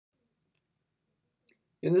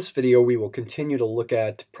In this video, we will continue to look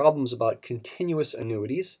at problems about continuous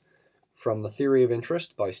annuities from The Theory of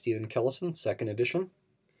Interest by Stephen Kellison, second edition.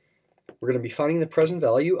 We're going to be finding the present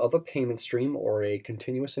value of a payment stream or a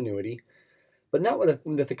continuous annuity, but not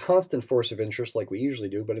with a constant force of interest like we usually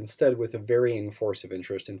do, but instead with a varying force of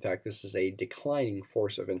interest. In fact, this is a declining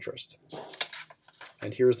force of interest.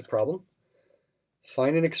 And here's the problem.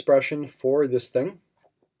 Find an expression for this thing,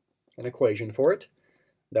 an equation for it.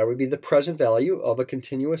 That would be the present value of a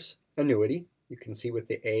continuous annuity. You can see with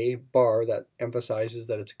the A bar that emphasizes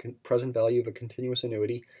that it's a present value of a continuous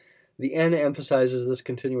annuity. The N emphasizes this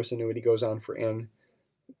continuous annuity goes on for N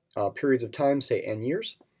periods of time, say N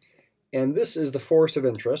years. And this is the force of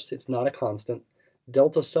interest. It's not a constant.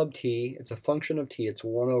 Delta sub t, it's a function of t. It's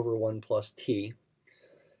 1 over 1 plus t.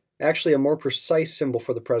 Actually, a more precise symbol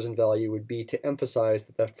for the present value would be to emphasize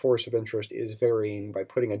that that force of interest is varying by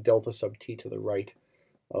putting a delta sub t to the right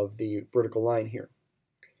of the vertical line here.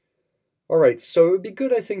 All right, so it would be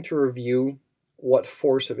good, I think, to review what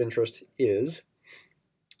force of interest is.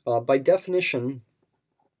 By definition,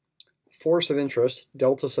 force of interest,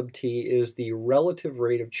 delta sub t, is the relative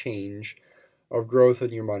rate of change of growth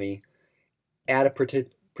in your money at a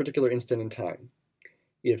particular instant in time.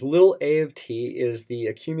 If little a of t is the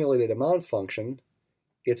accumulated amount function,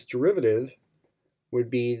 its derivative would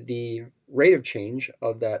be the rate of change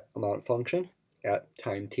of that amount function at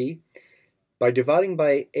time t. By dividing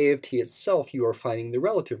by a of t itself, you are finding the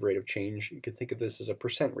relative rate of change. You can think of this as a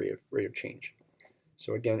percent rate of change.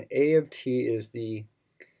 So again, a of t is the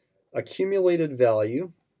accumulated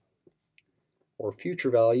value or future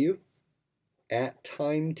value at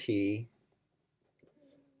time t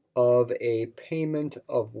of a payment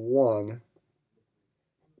of 1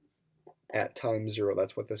 at time 0.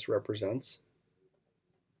 That's what this represents.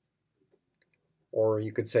 Or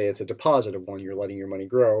you could say it's a deposit of 1. You're letting your money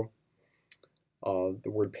grow. The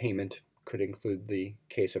word payment could include the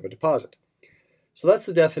case of a deposit. So that's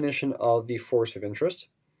the definition of the force of interest.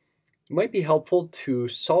 It might be helpful to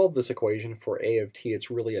solve this equation for a of t.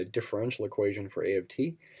 It's really a differential equation for a of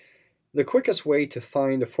t. The quickest way to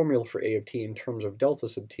find a formula for a of t in terms of delta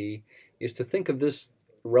sub t is to think of this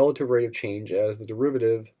relative rate of change as the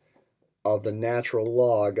derivative of the natural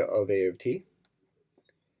log of a of t.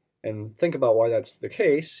 And think about why that's the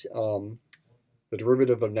case. The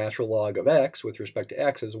derivative of natural log of x with respect to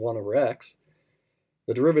x is 1 over x.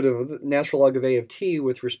 The derivative of the natural log of a of t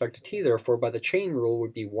with respect to t, therefore, by the chain rule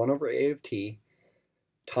would be 1 over a of t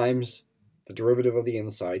times the derivative of the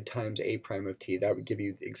inside times a prime of t. That would give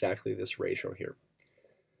you exactly this ratio here.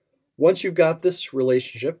 Once you've got this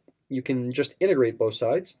relationship, you can just integrate both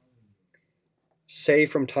sides. Say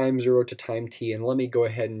from time 0 to time t, and let me go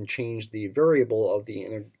ahead and change the variable of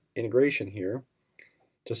the integration here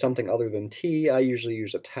to something other than t. I usually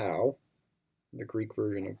use a tau, the Greek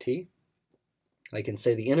version of t. I can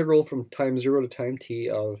say the integral from time 0 to time t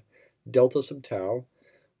of delta sub tau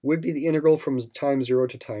would be the integral from time 0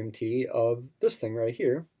 to time t of this thing right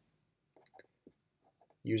here,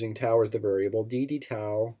 using tau as the variable, d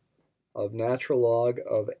tau of natural log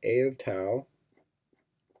of a of tau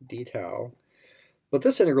d tau. But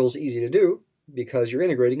this integral is easy to do because you're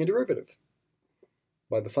integrating a derivative.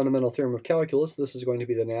 By the fundamental theorem of calculus, this is going to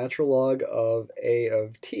be the natural log of a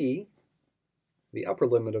of t, the upper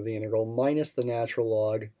limit of the integral, minus the natural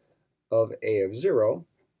log of a of 0.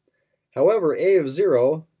 However, a of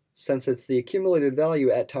 0, since it's the accumulated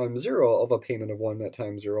value at time 0 of a payment of 1 at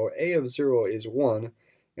time 0, a of 0 is 1,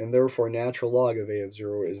 and therefore natural log of a of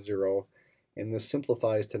 0 is 0, and this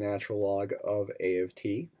simplifies to natural log of a of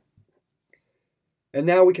t. And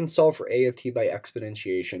now we can solve for a of t by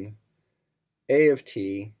exponentiation. A of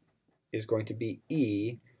t is going to be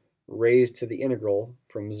e raised to the integral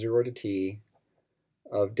from 0 to t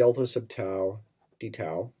of delta sub tau d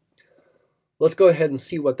tau. Let's go ahead and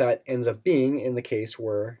see what that ends up being in the case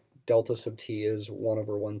where delta sub t is 1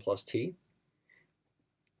 over 1 plus t.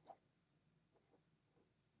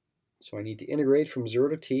 So I need to integrate from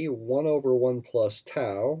 0 to t 1 over 1 plus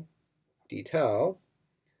tau d tau.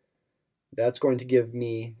 That's going to give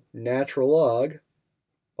me natural log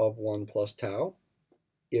of 1 plus tau,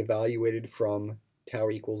 evaluated from tau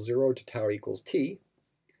equals 0 to tau equals t.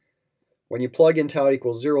 When you plug in tau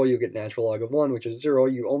equals 0, you get natural log of 1, which is 0.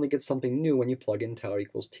 You only get something new when you plug in tau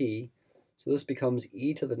equals t. So this becomes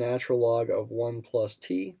e to the natural log of 1 plus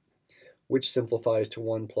t, which simplifies to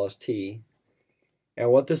 1 plus t.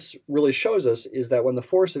 And what this really shows us is that when the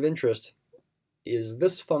force of interest is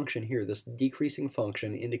this function here, this decreasing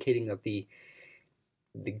function, indicating that the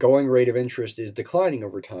going rate of interest is declining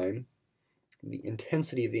over time, the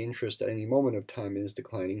intensity of the interest at any moment of time is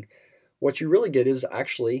declining, what you really get is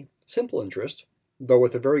actually simple interest, though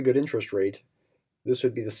with a very good interest rate, this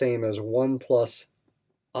would be the same as 1 plus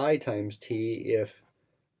I times t if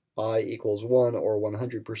I equals 1 or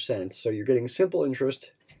 100%. So you're getting simple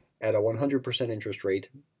interest at a 100% interest rate.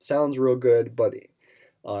 Sounds real good, but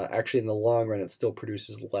actually in the long run it still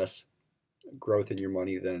produces less growth in your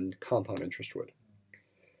money than compound interest would.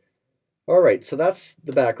 Alright, so that's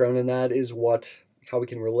the background, and that is how we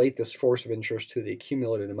can relate this force of interest to the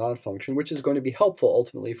accumulated amount function, which is going to be helpful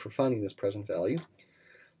ultimately for finding this present value.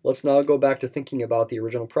 Let's now go back to thinking about the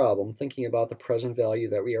original problem, thinking about the present value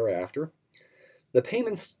that we are after. The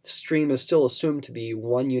payment stream is still assumed to be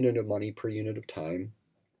 1 unit of money per unit of time.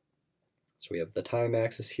 So we have the time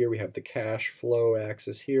axis here, we have the cash flow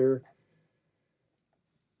axis here.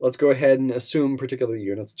 Let's go ahead and assume particular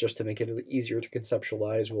units just to make it easier to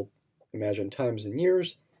conceptualize. We'll imagine times in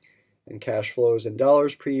years and cash flows in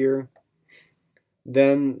dollars per year.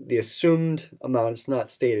 Then the assumed amount, it's not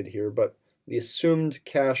stated here, but the assumed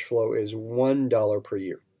cash flow is $1 per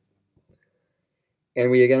year. And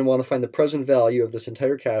we again want to find the present value of this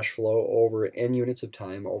entire cash flow over n units of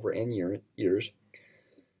time, over n years.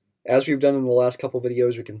 As we've done in the last couple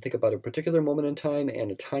videos, we can think about a particular moment in time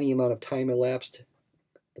and a tiny amount of time elapsed.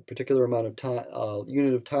 The particular amount of time,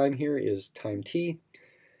 unit of time here is time t.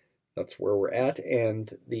 That's where we're at,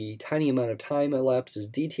 and the tiny amount of time elapsed is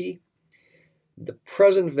dt. The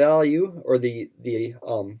present value, or the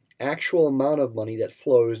actual amount of money that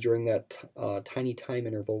flows during that tiny time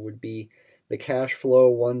interval, would be the cash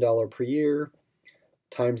flow $1 per year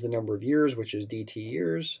times the number of years, which is dt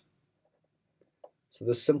years. So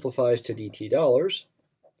this simplifies to dt dollars.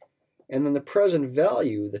 And then the present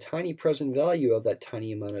value, the tiny present value of that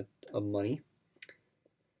tiny amount of money,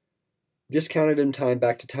 discounted in time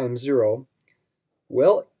back to time 0.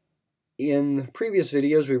 Well, in previous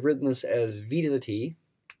videos, we've written this as v to the t,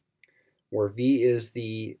 where v is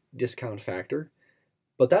the discount factor.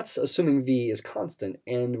 But that's assuming v is constant,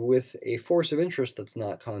 and with a force of interest that's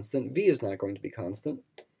not constant, v is not going to be constant.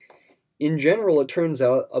 In general, it turns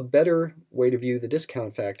out a better way to view the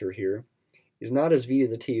discount factor here is not as v to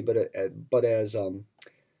the t, but as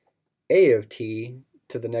a of t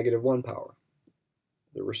to the -1 power,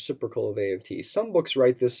 the reciprocal of a of t. Some books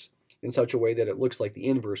write this in such a way that it looks like the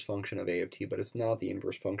inverse function of a of t, but it's not the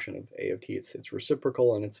inverse function of a of t. It's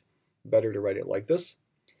reciprocal, and it's better to write it like this.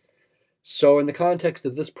 So in the context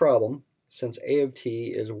of this problem, since a of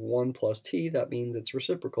t is 1 plus t, that means its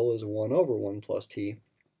reciprocal is 1 over 1 plus t.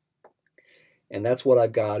 And that's what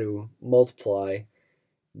I've got to multiply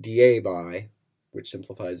dA by, which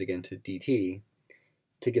simplifies again to dt,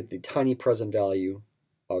 to get the tiny present value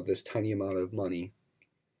of this tiny amount of money,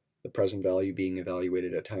 the present value being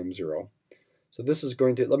evaluated at time 0. So this is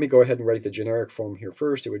going to, let me go ahead and write the generic form here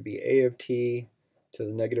first. It would be a of t to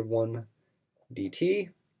the -1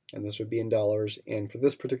 dt, and this would be in dollars. And for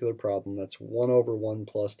this particular problem, that's 1 over 1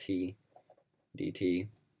 plus t dt.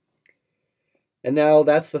 And now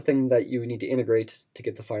that's the thing that you need to integrate to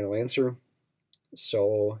get the final answer.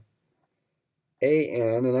 So an,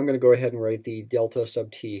 and I'm going to go ahead and write the delta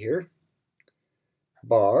sub t here,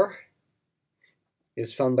 bar,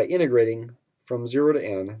 is found by integrating from 0 to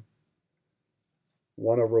n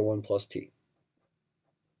 1 over 1 plus t,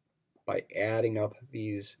 by adding up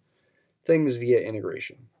these things via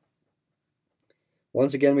integration.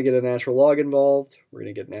 Once again, we get a natural log involved. We're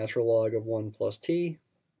going to get natural log of 1 plus t.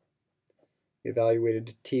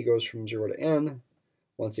 Evaluated t goes from 0 to n.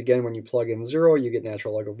 Once again, when you plug in 0, you get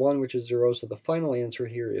natural log of 1, which is 0. So the final answer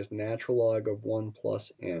here is natural log of 1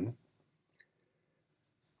 plus n.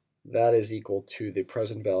 That is equal to the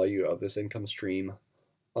present value of this income stream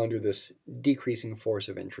under this decreasing force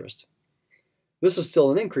of interest. This is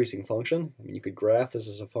still an increasing function. I mean, you could graph this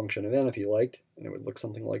as a function of n if you liked, and it would look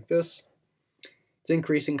something like this. It's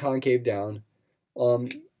increasing concave down.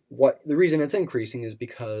 The reason it's increasing is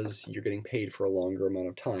because you're getting paid for a longer amount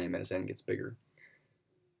of time as n gets bigger.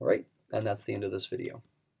 All right, and that's the end of this video.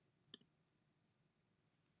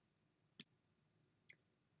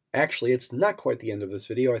 Actually, it's not quite the end of this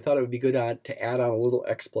video. I thought it would be good to add on a little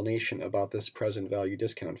explanation about this present value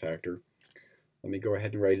discount factor. Let me go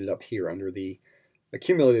ahead and write it up here under the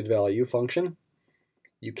accumulated value function.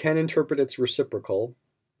 You can interpret its reciprocal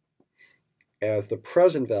as the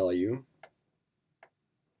present value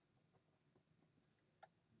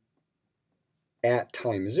at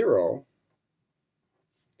time 0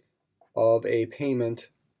 of a payment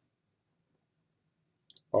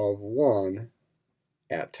of 1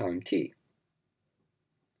 at time t.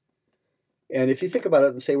 And if you think about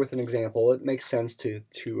it and say with an example, it makes sense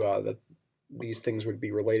that these things would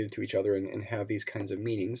be related to each other and have these kinds of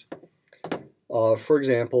meanings. For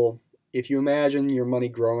example, if you imagine your money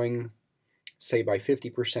growing say by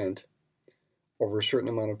 50% over a certain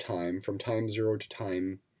amount of time, from time 0 to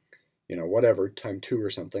time, whatever, time 2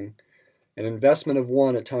 or something, an investment of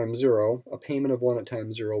 1 at time 0, a payment of 1 at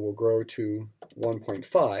time 0 will grow to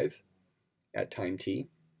 1.5 at time t.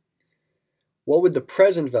 What would the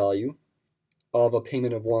present value of a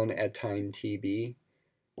payment of 1 at time t be?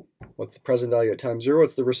 What's the present value at time 0?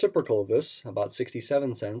 It's the reciprocal of this, about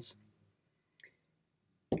 67 cents.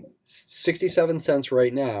 67 cents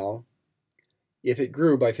right now, if it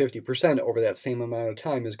grew by 50% over that same amount of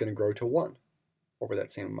time, is going to grow to 1 over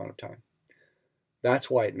that same amount of time. That's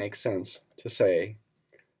why it makes sense to say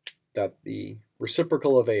that the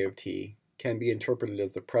reciprocal of A of t can be interpreted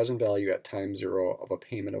as the present value at time 0 of a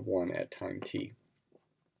payment of 1 at time t.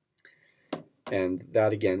 And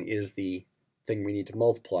that, again, is the thing we need to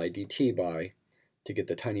multiply dt by to get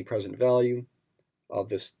the tiny present value of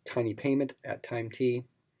this tiny payment at time t.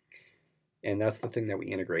 And that's the thing that we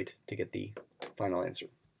integrate to get the final answer.